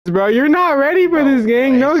Bro, you're not ready for this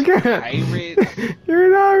gang. No cap. Pirates.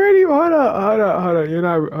 You're not ready. Hold up. You're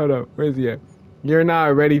not. Hold up. Where's he at? You're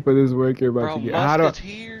not ready for this work you're about to Bro, get.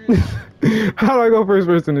 Musketeers. How do I go first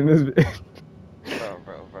person in this video?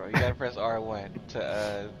 Bro. You gotta press R1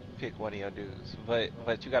 to pick one of your dudes, but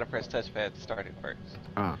you gotta press touchpad to start it first.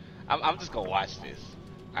 Ah. I'm just gonna watch this.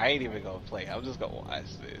 I ain't even gonna play. I'm just gonna watch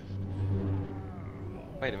this.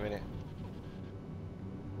 Wait a minute.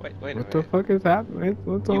 Wait a What the minute. fuck is happening?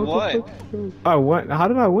 What's You on? What the won. fuck? I won. How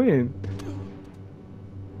did I win?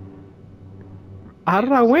 How Yeah,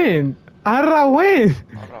 did I win? How did I win?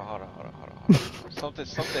 hold on. Something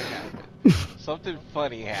happened. Something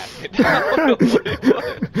funny happened. I don't know what it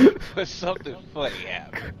was, but something funny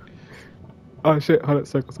happened. Oh shit! Hold up.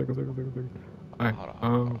 Circle. Alright. Hold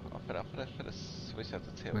on. I'm finna switch up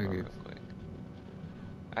the tempo Like real it. quick.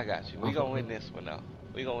 I got you. We gonna win this one though.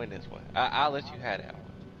 We gonna win this one. I'll let you have that one,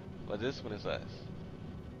 but this one is us.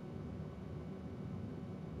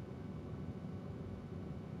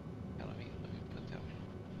 Now let me put them.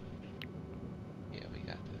 Yeah, we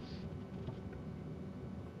got this.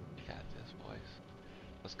 We got this, boys.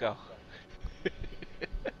 Let's go.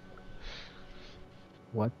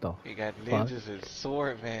 What the We got fuck? ninjas and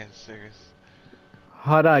swordmancers.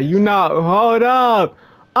 Hold up. You not. Hold up.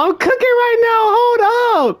 I'm cooking right now.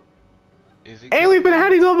 Hold up. Is it Hey, we cooking? finna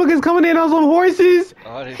have these motherfuckers coming in on some horses.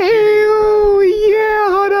 Oh, they're shooting, bro. Hell yeah!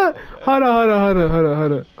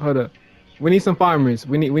 Hold up. We need some farmers.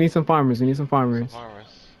 We need some farmers. Some farmers.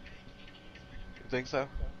 You think so?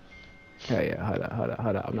 Hell yeah! Hold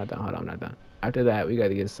up. I'm not done. After that, we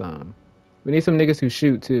gotta get some. We need some niggas who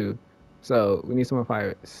shoot too. So we need some more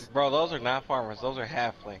pirates. Bro, those are not farmers. Those are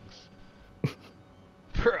halflings.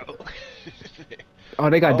 Bro. Oh,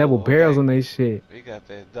 they got double Oh, barrels okay. on they shit. We got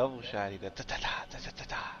that double shotty. That ta ta ta ta ta ta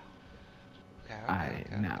ta. Alright,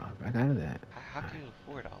 Okay. now back out of that. How can you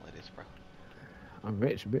afford all of this, bro? I'm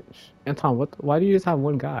rich, bitch. Anton, why do you just have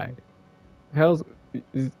one guy? Hell's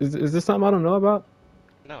is this something I don't know about?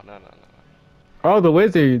 No. Oh, the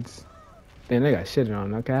wizards. Damn, they got shit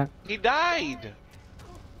on, no cap. He died.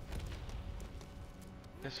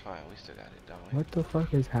 It's fine. We still got it, don't we? What the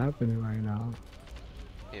fuck is happening right now?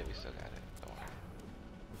 Yeah, we still got it. Don't worry.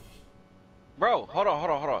 Bro, hold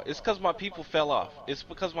on. It's because my people fell off.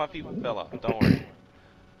 Don't worry.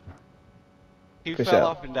 He For fell sure.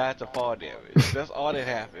 off and died to fall damage. That's all that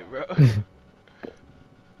happened, bro.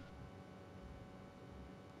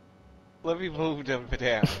 Let me move them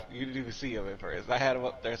down. You didn't even see them at first. I had them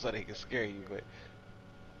up there so they could scare you, but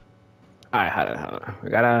Alright, hold on. We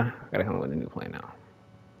gotta come up with a new plan now.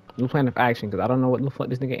 New plan of action, because I don't know what the fuck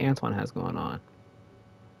this nigga Antwon has going on.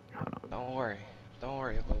 Hold on. don't worry. Don't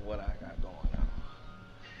worry about what I got going on.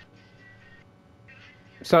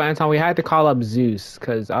 So, Anton, we had to call up Zeus,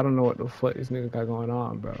 because I don't know what the fuck this nigga got going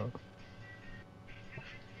on, bro.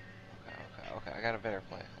 Okay. I got a better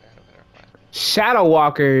plan. Shadow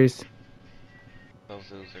Walkers! Those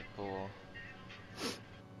zoos are cool.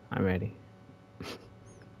 I'm ready.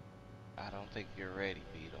 I don't think you're ready,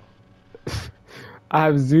 Beetle. I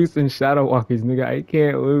have Zeus and Shadow Walkers, nigga. I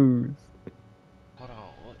can't lose. Hold on.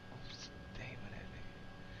 What's the name of that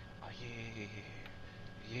nigga? Oh,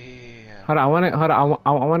 yeah. Hold on.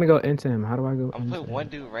 I wanna go into him. How do I go I'm gonna into put him? one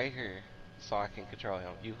dude right here so I can control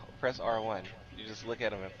him. You press R1. You just look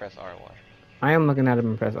at him and press R1. I am looking at him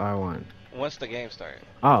and press R1. Once the game starts,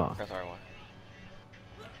 Oh. press R1.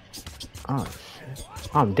 Oh, shit.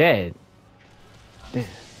 I'm dead. Damn.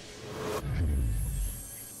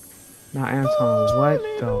 Now, Anton, what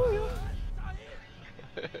the...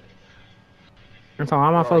 Anton, why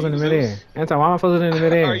am I frozen in the midair? Anton, why am I frozen in the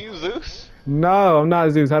midair? Are you Zeus? No, I'm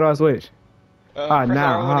not Zeus. How do I switch? Press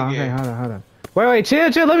R1 again. Okay, hold on. Wait, chill.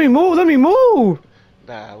 Let me move.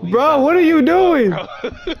 Nah, Bro, what are you doing? Why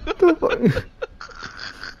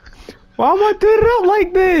am I turning up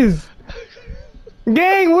like this?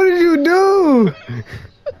 Gang, what did you do?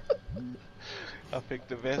 I picked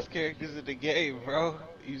the best characters in the game, bro.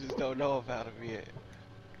 You just don't know about them yet.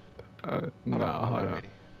 No, I'm ready.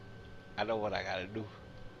 I know what I gotta do.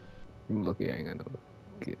 Look, I ain't gonna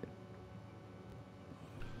get.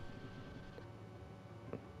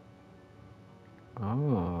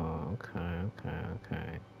 Oh,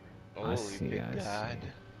 okay. Oh, we picked God.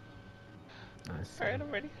 I see. Alright,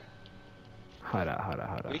 I'm ready. Hold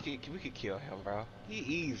up. We could kill him, bro. He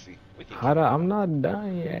easy. We can Hold up, I'm not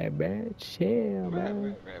done yet, man. Chill,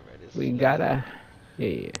 man. Right. We gotta,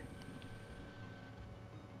 yeah.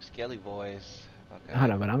 Skelly boys. Okay.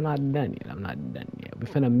 Hold on, but I'm not done yet. We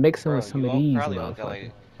finna mix them with some of these probably only got motherfuckers.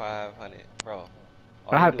 like 500, bro.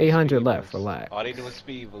 I have 800 left. Relax. All they do is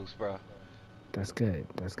speed boost, bro. That's good.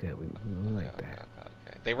 We like that.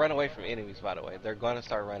 Okay. They run away from enemies, by the way. They're gonna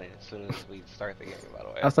start running as soon as we start the game, by the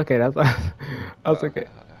way. That's okay. That's Okay, okay.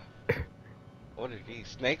 okay. What are these?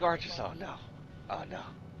 Snake archers? Oh no. Oh no.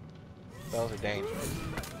 Those are dangerous.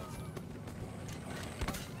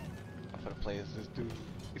 I'm gonna play as this dude.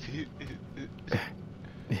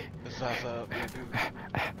 What's up, dude?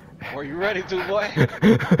 Are you ready to, boy?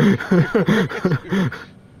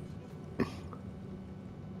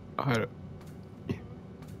 Hold up.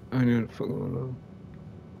 I don't know what the fuck going on.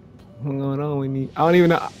 What's going on? We need. I don't even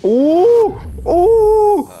know. Ooh!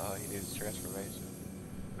 Ooh! Oh, he needs transformation.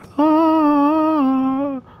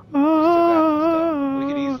 Ah, We still got this though. We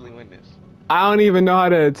could ah. easily win this. I don't even know how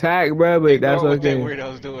to attack, bro, but that's Ignore what that okay.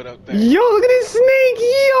 weirdo's doing up there. Yo, look at this snake!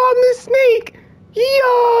 Yo, I'm the snake!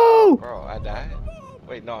 Yo! Bro, I died.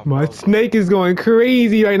 Wait, no, I'm My frozen. snake is going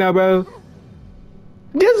crazy right now, bro.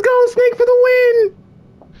 Let's go, snake, for the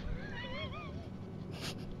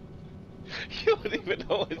You don't even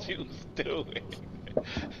know what you was doing.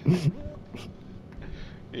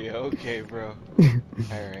 Yeah, okay, bro. win!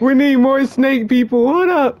 Alright. We need more snake people. Hold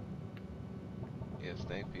up. Yeah,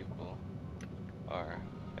 snake people are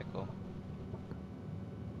cool.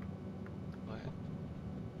 What?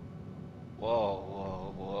 Whoa.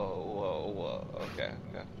 Okay.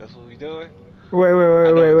 That's what we doing? Wait, I know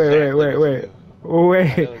exactly wait, what to wait. do. I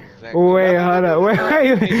Wait, know exactly. wait, No, hold up, no. You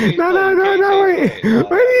can't wait. change No, play. no, You no, can't no, change wait. play. What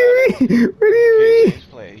do No. you mean? What do You can't you mean? change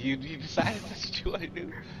play. You decided that's what you want to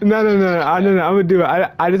do. No, no, Just no, do I'm that. gonna do it.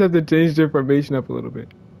 I just have to change the information up a little bit.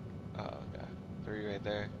 Oh, okay. 3 right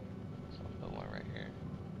there. So I'll put 1 right here.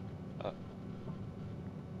 Oh,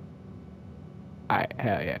 Alright,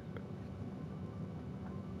 hell yeah.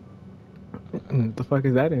 okay. The fuck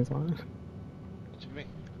is that, Antwon? What you mean?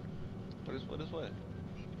 What is what? What?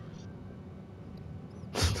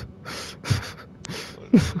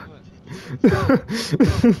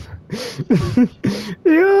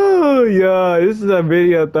 Yo, this is a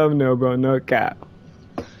video thumbnail, bro. No cap.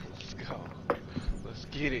 Let's go. Let's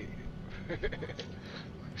get it. What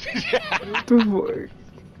the fuck?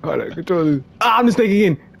 Hold on, control this. Ah, I'm the snake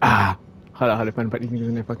again. Ah. Hold on, find these niggas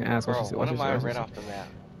in their fucking ass. Watch Bro, this, one watch of this, mine watch ran this. off the map.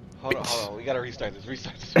 Hold on. We gotta restart this. One of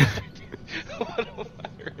mine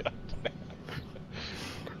ran off the map.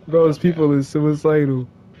 Bro, Okay. people is suicidal.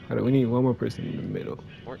 Hold on, we need one more person in the middle.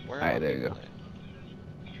 Where are my Alright, there you people go. at?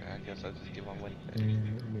 Okay, I guess I'll just get my money back.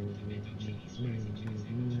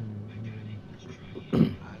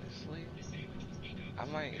 Honestly, I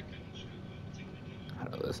might.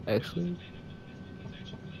 Hold on, let's actually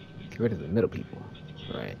get rid of the middle people.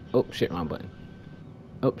 Right. Oh shit, wrong button.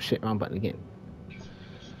 Oh shit, wrong button again.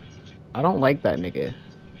 I don't like that nigga.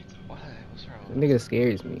 What? What's wrong That with him? nigga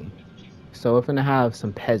scares me. So we're finna have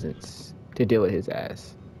some peasants to deal with his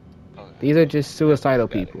ass. Okay. These are just Peasants suicidal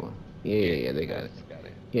got it. people. Yeah, they got it. Peasants got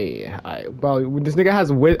it. Yeah. Alright, bro, this nigga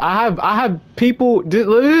has I have people.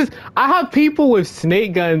 I have people with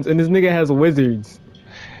snake guns, and this nigga has wizards.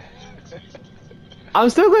 I'm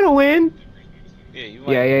still gonna win. Yeah, you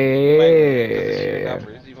might Yeah, win. You might win because of sheer yeah.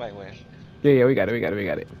 numbers. You might win. Yeah, we got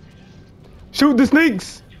it. Shoot the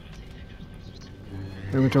snakes.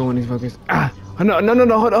 I'm controlling these fuckers. Ah, no,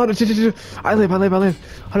 hold on, chill. I live. Hold on,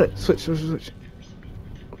 switch. Oh,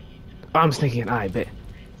 I'm sneaking. I bet.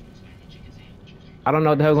 I don't know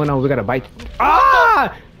what the hell going on. We gotta bite.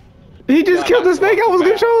 Ah! He just killed the snake I was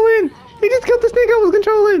controlling. He just killed the snake I was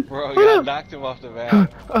controlling. Bro, Hold yeah, up. knocked him off the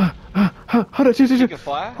map. Hold on, chill. You can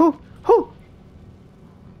fly? Who?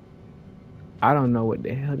 I don't know what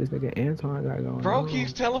the hell this nigga Antwon got going on. Bro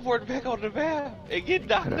keeps teleporting back on the map and getting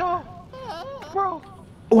knocked off. Bro.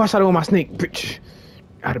 Oh, I shot him with my snake, bitch.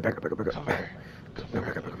 I had to back up. Come here.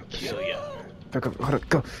 Back up. Kill ya. Back up, hold on,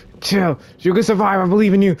 go. Chill. You can survive, I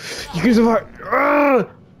believe in you. You can survive. Ugh!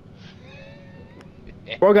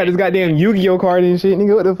 Bro got this goddamn Yu-Gi-Oh card and shit,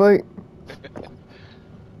 nigga, what the fuck?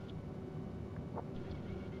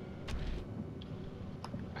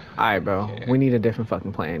 Alright, bro. We need a different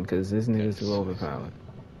fucking plan, because this nigga's too overpowered.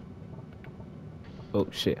 Oh,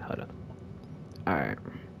 shit, hold up. Alright.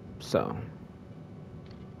 So.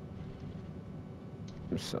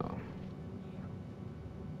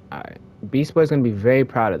 Alright. Beast Boy's gonna be very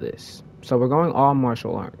proud of this. So we're going all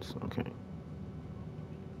martial arts, okay?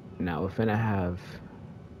 Now we're finna have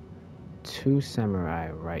 2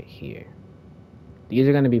 samurai right here. These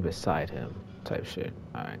are gonna be beside him, type shit.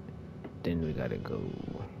 Alright. Then we gotta go.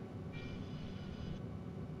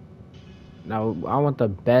 Now I want the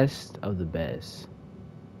best of the best.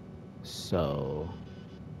 So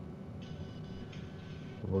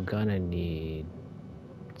we're gonna need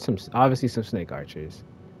obviously some snake archers.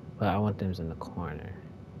 But I want them in the corner.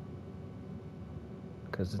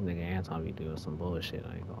 Cause this nigga Antwon be doing some bullshit,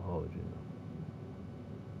 I ain't gonna hold you.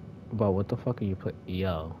 But what the fuck are you put?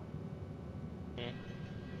 Yo, Hmm?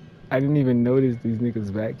 I didn't even notice these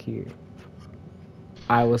niggas back here.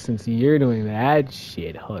 I was since you're doing that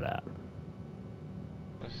shit. Hold up.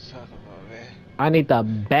 What you talking about, man? I need the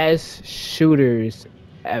best shooters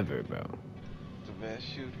ever, bro. The best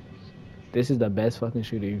shooters. This is the best fucking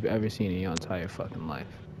shooter you've ever seen in your entire fucking life.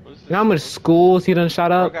 What is You know how this? much What is schools he done shot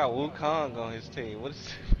Bro up? got Wukong on his team. What is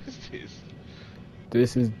what is this?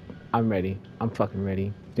 This is. I'm ready. I'm fucking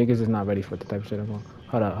ready. Niggas is not ready for the type of shit I'm on.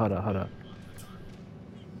 Hold up, hold up, hold up.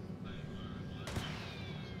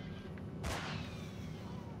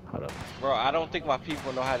 Hold up. Bro, I don't think my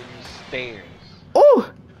people know how to use stairs. Oh!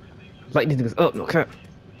 Light these niggas up, no cap.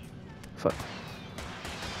 Fuck.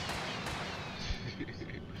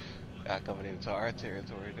 Got coming into our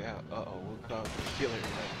territory now. Uh-oh, Wukong is killing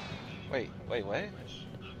everybody. Wait, what?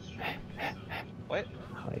 What?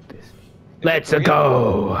 I like this. Is Let's it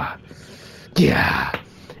go! Yeah!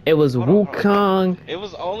 It was hold on. Wukong. It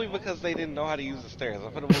was only because they didn't know how to use the stairs.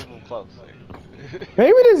 I'm gonna move them closer.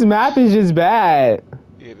 Maybe this map is just bad.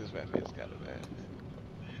 Yeah, this map is kind of bad.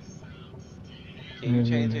 Can you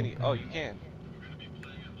change any? Oh, you can.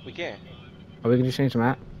 We can. Oh, we can just change the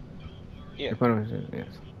map? Yeah. Yes.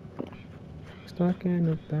 Stuck in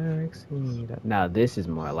the backseat. Now this is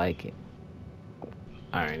more like it.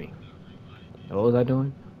 Alrighty. What was I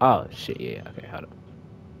doing? Oh shit, yeah, okay, hold up.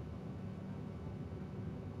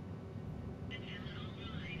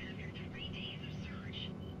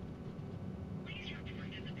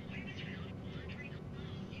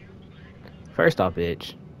 First off,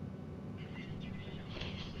 bitch.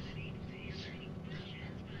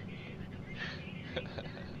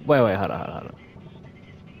 Wait, hold on.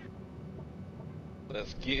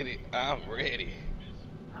 Let's get it. I'm ready.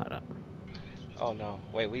 Hold up. Oh no.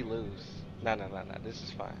 Wait, we lose. No. This is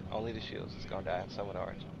fine. Only the shields is gonna die and some of the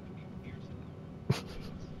archers.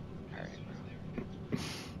 Alright, bro.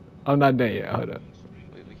 I'm not done yet, hold up.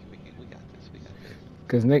 We got this. We got this.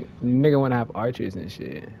 Cause nigga wanna have archers and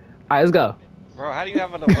shit. Alright, let's go. Bro, how do you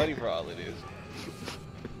have enough money for all of this?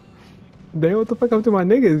 Damn, what the fuck up to my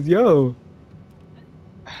niggas, yo?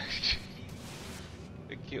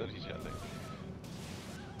 They killed each other.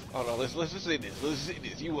 Oh no, let's just see this. Let's see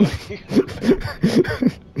this. You won.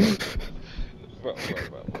 bro.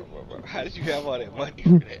 How did you have all that money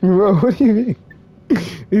for that? Bro, what do you mean?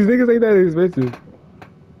 These niggas ain't that expensive.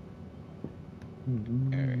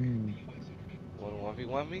 Alright. Wanna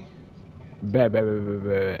 1v1 me? Bet.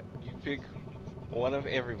 You pick one of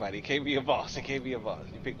everybody. It can't be a boss. It can't be a boss.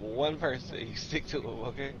 You pick one person and you stick to him,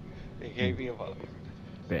 okay? It can't be a boss.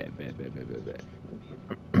 Bet.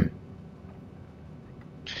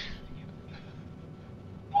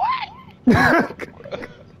 What?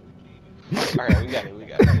 Alright, we got it.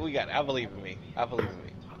 I believe in me. I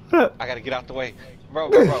gotta get out the way. Bro.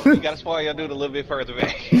 You gotta spawn your dude a little bit further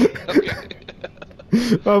back.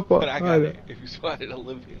 Okay. But I got it. If you spawn it a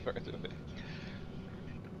little bit further back.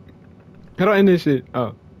 How do I end this shit?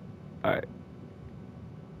 Oh. Alright.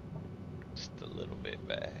 Just a little bit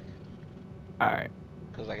back. Alright.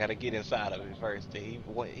 Cause I gotta get inside of it first.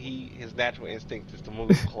 His natural instinct is to move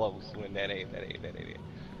close when that ain't it.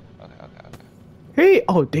 Okay. Hey!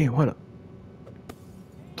 Oh, damn, hold up.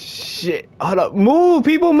 Shit. Hold up. Move,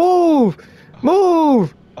 people, move!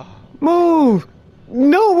 Move! Move!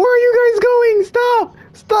 No, where are you guys going?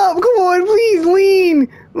 Stop! Come on, please, lean!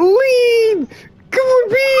 Come on,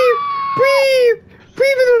 breathe!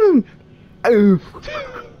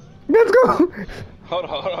 Let's go! Hold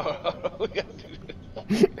on. We gotta do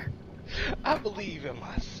this. I believe in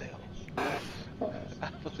myself. I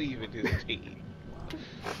believe in this team.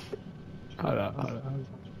 Hold on.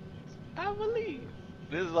 I believe.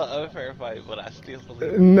 This is an unfair fight, but I still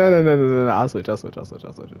believe. No. I'll switch. No.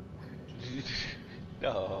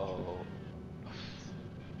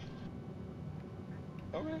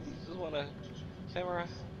 Okay, you just wanna samurai?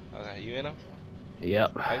 Okay, you in him?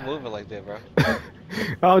 Yep. Why you moving like that, bro?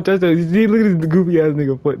 Oh, just see, look at this goofy ass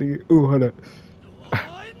nigga foot, nigga. Ooh, hold up.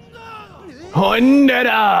 Hundred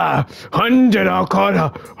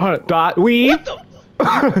corner. Dot weave.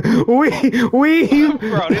 Weave.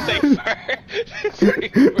 Bro, this ain't fair.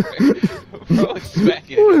 Bro, it's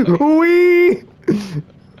smacking. Weave.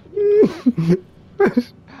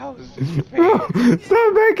 How is this fair?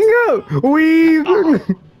 Stop backing up. Weave.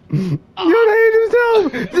 You hate himself.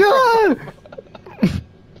 John.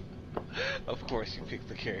 Of course you picked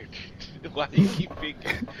the character. Why do you keep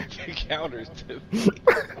picking the counters to me?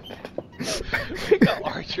 Pick an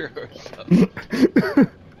archer or something.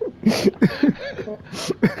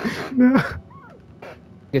 No.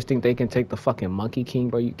 Just think they can take the fucking Monkey King,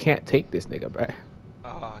 bro? You can't take this nigga, bro.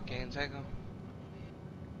 Oh, I can't take him.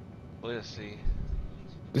 Let's see.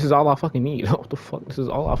 This is all I fucking need. What the fuck? This is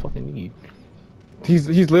all I fucking need. He's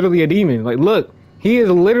literally a demon. Like, look, he is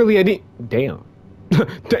literally a demon. Damn.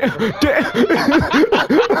 Damn. Damn.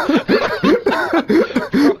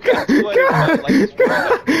 Bro got sweaty, bro. Like he's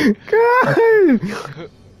running. God.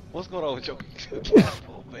 What's going on with your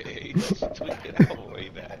catapult, man? He's tweaking out way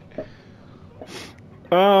back.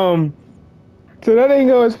 So that ain't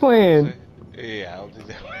go as planned. Yeah, I don't think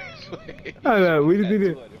that way. I don't know. We just need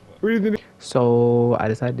it. So I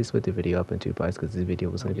decided to split the video up in 2 parts because this video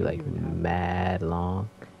was gonna be like mad long,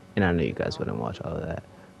 and I know you guys wouldn't watch all of that.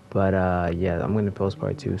 But yeah, I'm gonna post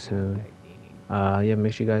part 2 soon. Yeah,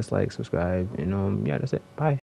 make sure you guys like, subscribe, and yeah, that's it. Bye.